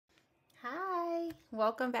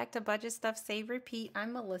Welcome back to Budget Stuff Save Repeat.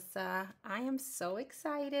 I'm Melissa. I am so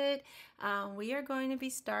excited. We are going to be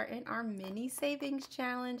starting our mini savings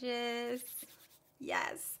challenges.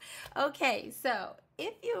 Yes. Okay, so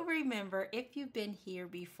if you remember, if you've been here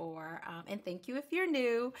before, and thank you if you're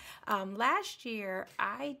new, last year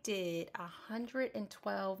I did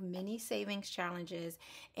 112 mini savings challenges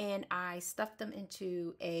and I stuffed them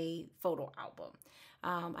into a photo album.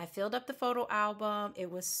 I filled up the photo album. It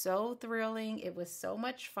was so thrilling. It was so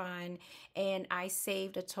much fun. And I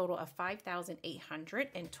saved a total of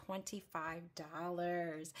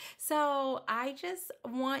 $5,825. So I just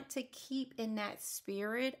want to keep in that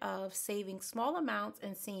spirit of saving small amounts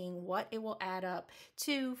and seeing what it will add up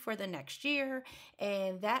to for the next year.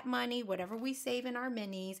 And that money, whatever we save in our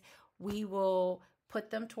minis, we will put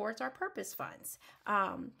them towards our purpose funds.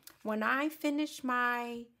 When I finished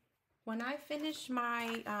my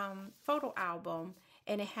photo album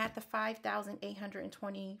and it had the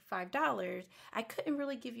 $5,825, I couldn't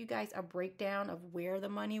really give you guys a breakdown of where the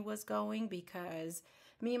money was going because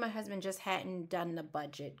me and my husband just hadn't done the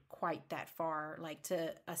budget quite that far, like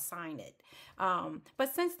to assign it.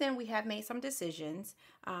 But since then, we have made some decisions.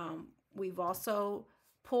 We've also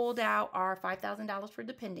pulled out our $5,000 for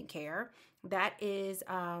dependent care. That is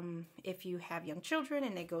if you have young children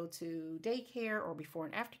and they go to daycare or before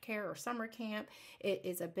and after care or summer camp, it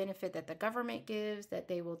is a benefit that the government gives that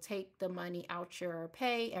they will take the money out your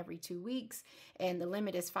pay every 2 weeks, and the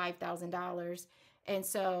limit is $5,000. And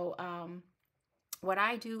so what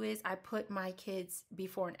I do is I put my kids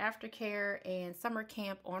before and after care and summer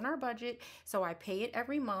camp on our budget. So I pay it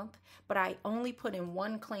every month, but I only put in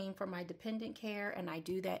one claim for my dependent care, and I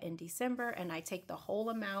do that in December, and I take the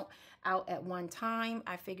whole amount out at one time.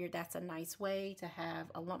 I figured that's a nice way to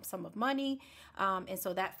have a lump sum of money. And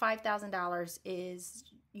so that $5,000 is,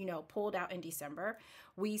 pulled out in December.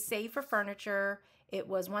 We save for furniture. It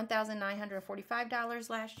was $1,945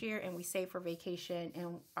 last year, and we saved for vacation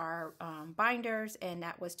and our binders, and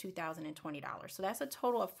that was $2,020. So that's a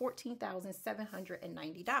total of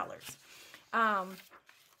 $14,790.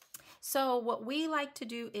 So what we like to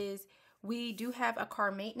do is we do have a car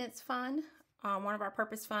maintenance fund, one of our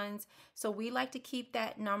purpose funds. So we like to keep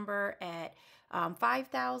that number at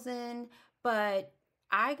 $5,000, but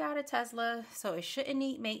I got a Tesla, so it shouldn't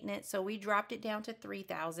need maintenance, so we dropped it down to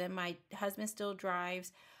 $3,000. My husband still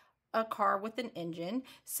drives a car with an engine,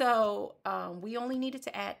 so we only needed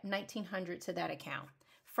to add $1,900 to that account.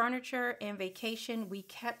 Furniture and vacation, we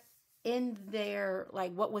kept in there,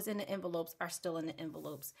 like what was in the envelopes are still in the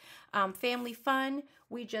envelopes. Family fun,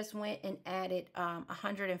 we just went and added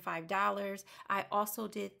 $105. I also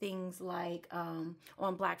did things like on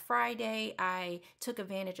Black Friday, I took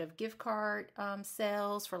advantage of gift card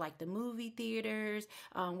sales for like the movie theaters.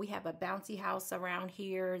 We have a bouncy house around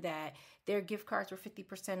here that their gift cards were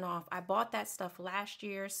 50% off. I bought that stuff last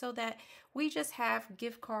year so that we just have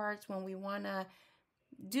gift cards when we want to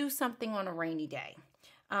do something on a rainy day.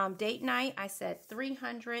 Date night, I said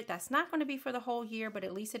 $300. That's not going to be for the whole year, but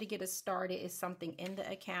at least it'll get us started. Is something in the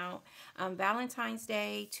account. Valentine's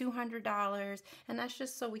Day, $200, and that's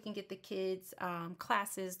just so we can get the kids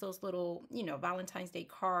classes, those little, Valentine's Day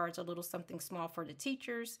cards, a little something small for the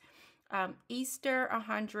teachers. Easter,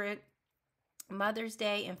 $100. Mother's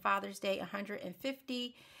Day and Father's Day,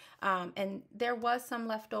 $150. And there was some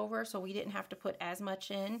left over, so we didn't have to put as much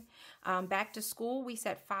in. Back to school, we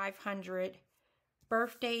said $500.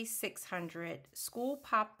 Birthdays, $600. School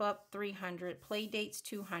pop-up, $300. Play dates,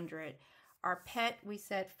 $200. Our pet, we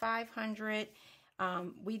said $500.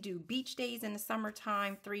 We do beach days in the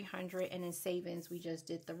summertime, $300. And in savings, we just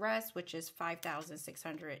did the rest, which is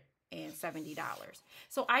 $5,670.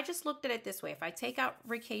 So I just looked at it this way. If I take out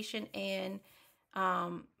vacation and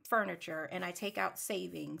furniture and I take out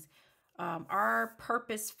savings, our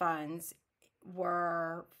purpose funds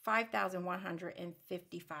were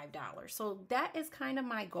 $5,155. So that is kind of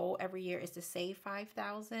my goal every year, is to save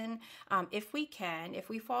 $5,000. If we can, if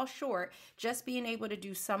we fall short, just being able to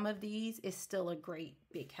do some of these is still a great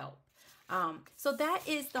big help. So that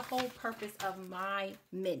is the whole purpose of my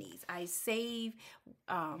minis. I save,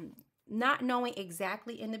 not knowing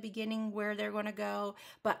exactly in the beginning where they're going to go,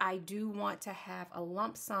 but I do want to have a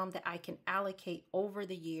lump sum that I can allocate over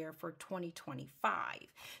the year for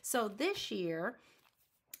 2025. So this year,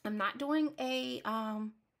 I'm not doing a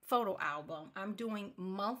photo album. I'm doing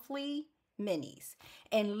monthly minis,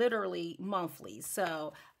 and literally monthly.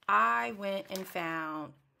 So I went and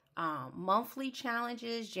found monthly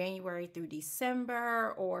challenges, January through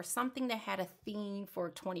December, or something that had a theme for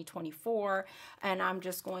 2024, and I'm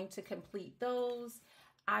just going to complete those.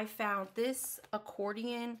 I found this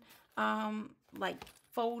accordion like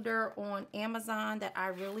folder on Amazon that I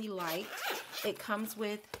really liked. It comes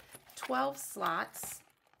with 12 slots.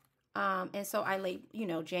 And so I laid,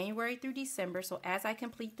 January through December. So as I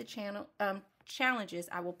complete the challenges,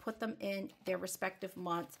 I will put them in their respective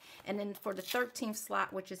months. And then for the 13th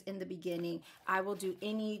slot, which is in the beginning, I will do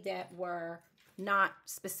any that were not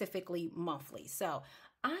specifically monthly. So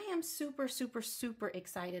I am super, super, super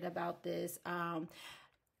excited about this.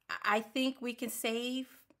 I think we can save,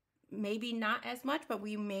 maybe not as much, but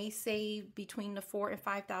we may save between the $4,000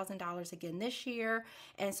 and $5,000 again this year.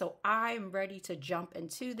 And so I'm ready to jump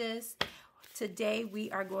into this. Today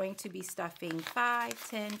we are going to be stuffing 5,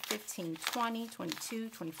 10, 15, 20, 22,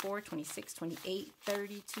 24, 26, 28,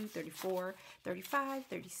 32, 34, 35,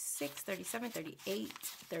 36, 37, 38,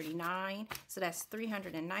 39. So that's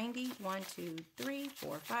 390. 1, 2, 3,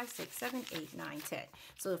 4, 5, 6, 7, 8, 9, 10.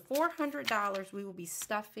 So the $400 we will be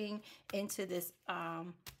stuffing into this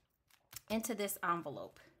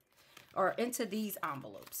envelope, or into these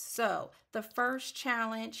envelopes. So the first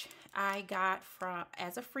challenge I got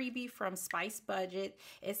as a freebie from Spice Budget.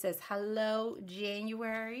 It says Hello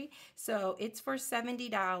January. So it's for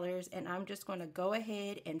 $70, and I'm just going to go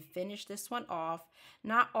ahead and finish this one off.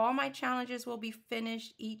 Not all my challenges will be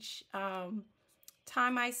finished each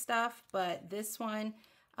time I stuff, but this one,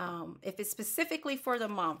 if it's specifically for the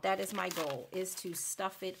month, that is my goal, is to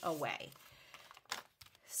stuff it away.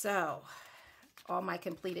 So all my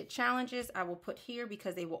completed challenges I will put here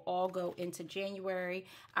because they will all go into January.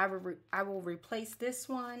 I will replace this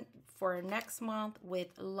one for next month with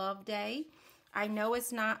Love Day. I know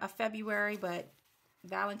it's not a February, but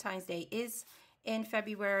Valentine's Day is in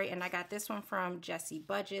February, and I got this one from Jessie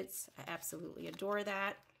Budgets. I absolutely adore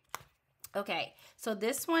that. Okay, so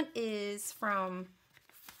this one is from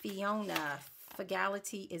Fiona.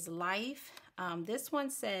 Frugality is Life. This one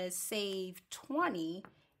says save 20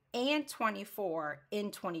 and 24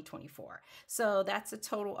 in 2024. So that's a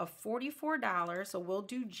total of $44. So we'll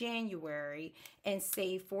do January and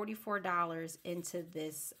save $44 into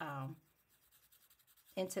this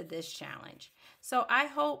challenge. So I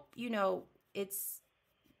hope, it's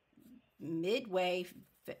midway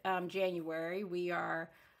January. We are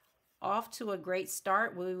off to a great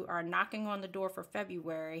start. We are knocking on the door for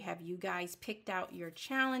February. Have you guys picked out your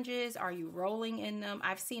challenges? Are you rolling in them?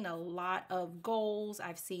 I've seen a lot of goals.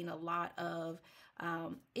 I've seen a lot of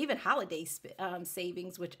even holiday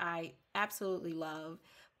savings, which I absolutely love.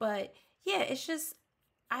 But yeah, it's just,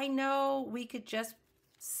 I know we could just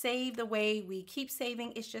save the way we keep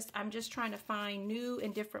saving. It's just, I'm just trying to find new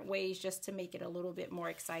and different ways just to make it a little bit more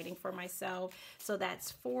exciting for myself. So that's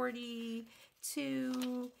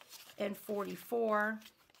 42 and 44,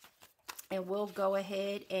 and we'll go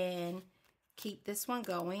ahead and keep this one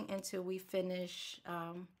going until we finish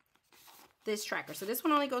this tracker. So this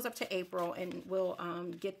one only goes up to April, and we'll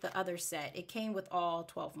get the other set. It came with all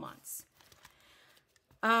 12 months.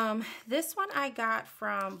 This one I got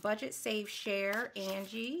from Budget Save Share,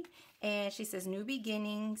 Angie, and she says new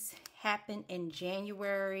beginnings happen in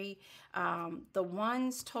January. The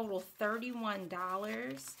ones total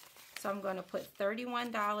 $31. So I'm going to put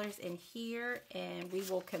 $31 in here, and we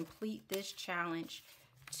will complete this challenge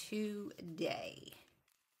today.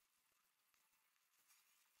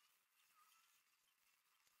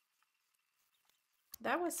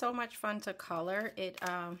 That was so much fun to color.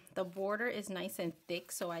 The border is nice and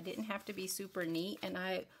thick, so I didn't have to be super neat, and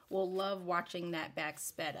I will love watching that back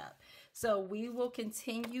sped up. So we will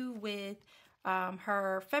continue with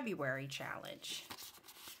her February challenge.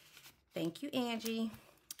 Thank you, Angie.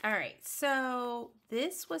 All right, so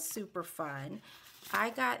this was super fun. I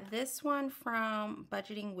got this one from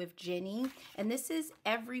Budgeting with Jenny, and this is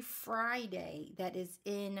every Friday that is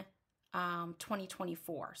in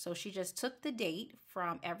 2024. So she just took the date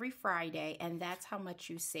from every Friday, and that's how much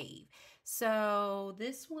you save. So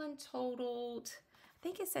this one totaled, I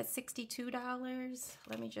think it said $62.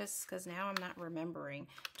 Let me just, because now I'm not remembering.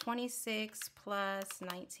 26 plus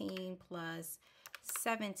 19 plus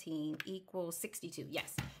 17 equals 62.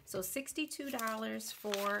 Yes. So $62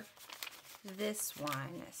 for this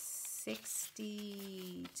one.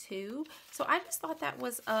 62. So I just thought that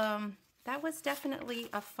was definitely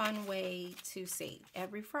a fun way to save.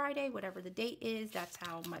 Every Friday, whatever the date is, that's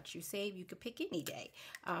how much you save. You could pick any day.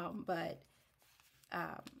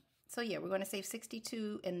 So yeah, we're going to save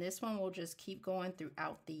 62, and this one will just keep going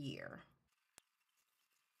throughout the year.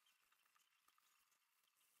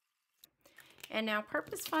 And now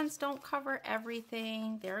purpose funds don't cover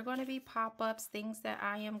everything. There are going to be pop-ups, things that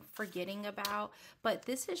I am forgetting about, but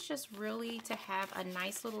this is just really to have a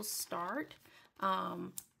nice little start.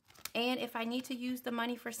 And if I need to use the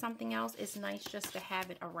money for something else, it's nice just to have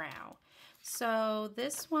it around. So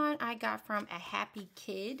this one I got from a happy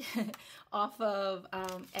kid off of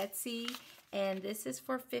Etsy. And this is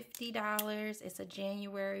for $50. It's a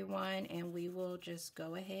January one, and we will just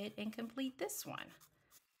go ahead and complete this one.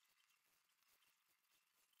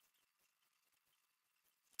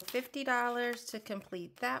 $50 to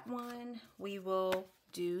complete that one. We will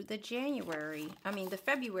do the the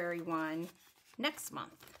February one next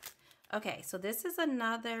month. Okay, so this is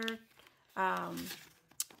another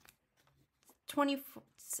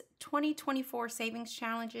 2024 savings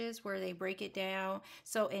challenges where they break it down.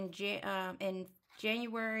 So in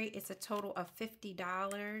January, it's a total of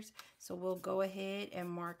 $50. So we'll go ahead and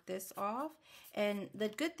mark this off. And the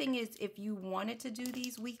good thing is, if you wanted to do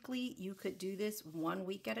these weekly, you could do this 1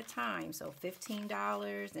 week at a time. So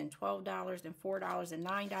 $15 and $12 and $4 and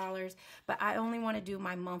 $9. But I only want to do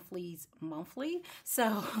my monthlies monthly.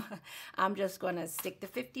 So I'm just going to stick the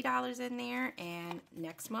 $50 in there. And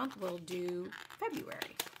next month we'll do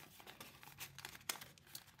February.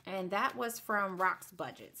 And that was from Rock's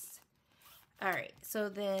Budgets. All right, so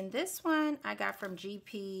then this one I got from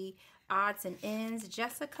GP Odds and Ends,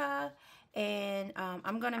 Jessica. And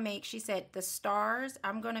I'm going to make, she said the stars,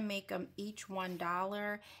 I'm going to make them each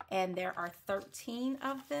 $1. And there are 13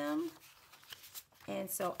 of them. And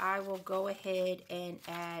so I will go ahead and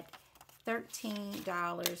add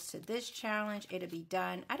 $13 to this challenge. It'll be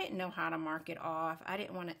done. I didn't know how to mark it off. I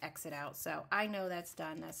didn't want to exit out. So I know that's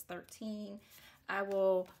done. That's 13. I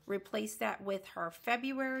will replace that with her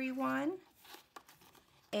February one.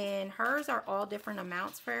 And hers are all different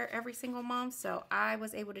amounts for every single month. So I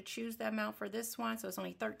was able to choose the amount for this one. So it's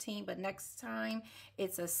only 13, but next time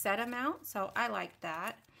it's a set amount. So I like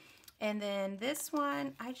that. And then this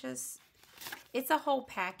one, it's a whole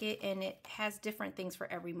packet and it has different things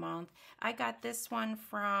for every month. I got this one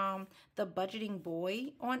from the Budgeting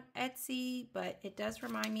Boy on Etsy, but it does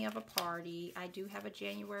remind me of a party. I do have a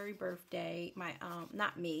January birthday.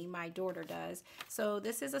 Not me, my daughter does. So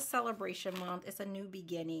this is a celebration month. It's a new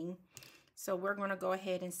beginning. So we're going to go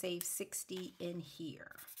ahead and save 60 in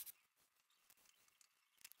here.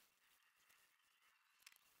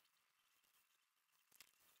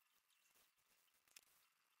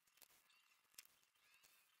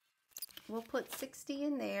 We'll put 60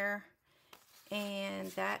 in there, and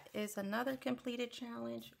that is another completed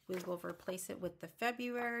challenge. We will replace it with the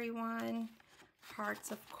February one,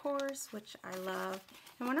 hearts of course, which I love.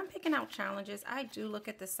 And when I'm picking out challenges, I do look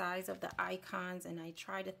at the size of the icons and I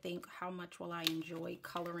try to think how much will I enjoy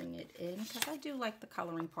coloring it in, because I do like the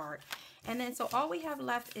coloring part. And then so all we have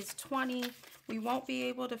left is 20. We won't be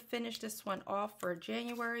able to finish this one off for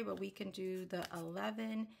January, but we can do the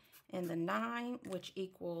 11 and the 9, which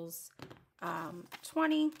equals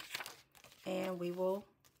 20, and we will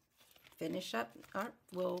finish up,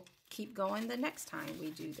 we'll keep going the next time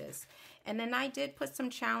we do this. And then I did put some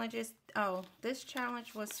challenges. Oh, this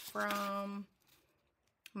challenge was from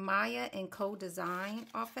Maya and Co-Design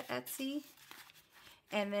off of Etsy.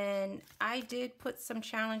 And then I did put some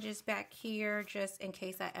challenges back here just in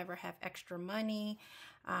case I ever have extra money.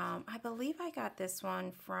 I believe I got this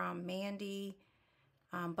one from Mandy,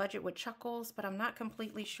 Budget with Chuckles, but I'm not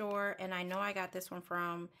completely sure. And I know I got this one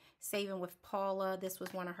from Saving with Paula. This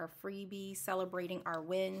was one of her freebies, celebrating our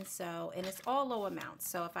wins. So, and it's all low amounts.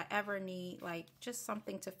 So if I ever need like just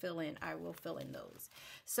something to fill in, I will fill in those.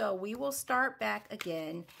 So we will start back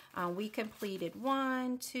again. We completed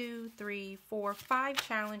 1, 2, 3, 4, 5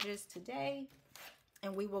 challenges today.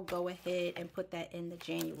 And we will go ahead and put that in the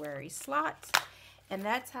January slot. And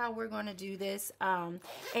that's how we're going to do this. And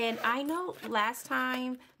I know last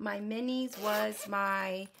time my minis was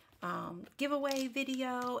my giveaway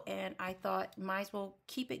video, and I thought might as well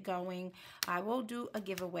keep it going. I will do a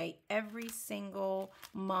giveaway every single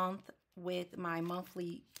month with my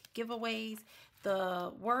monthly giveaways.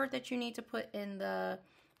 The word that you need to put in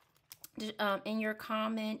your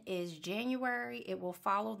comment is January. It will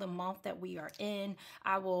follow the month that we are in.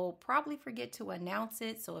 I will probably forget to announce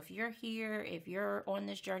it. So if you're here, if you're on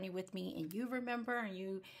this journey with me and you remember and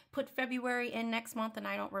you put February in next month and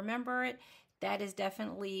I don't remember it, that is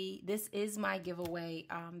definitely, this is my giveaway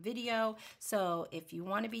video. So if you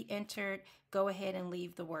want to be entered, go ahead and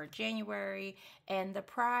leave the word January, and the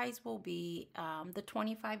prize will be the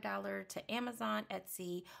 $25 to Amazon,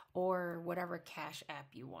 Etsy, or whatever cash app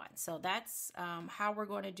you want. So that's how we're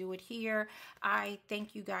going to do it here. I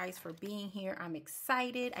thank you guys for being here. I'm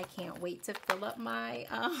excited. I can't wait to fill up my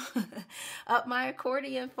my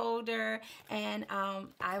accordion folder, and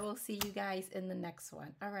I will see you guys in the next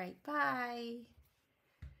one. All right, bye.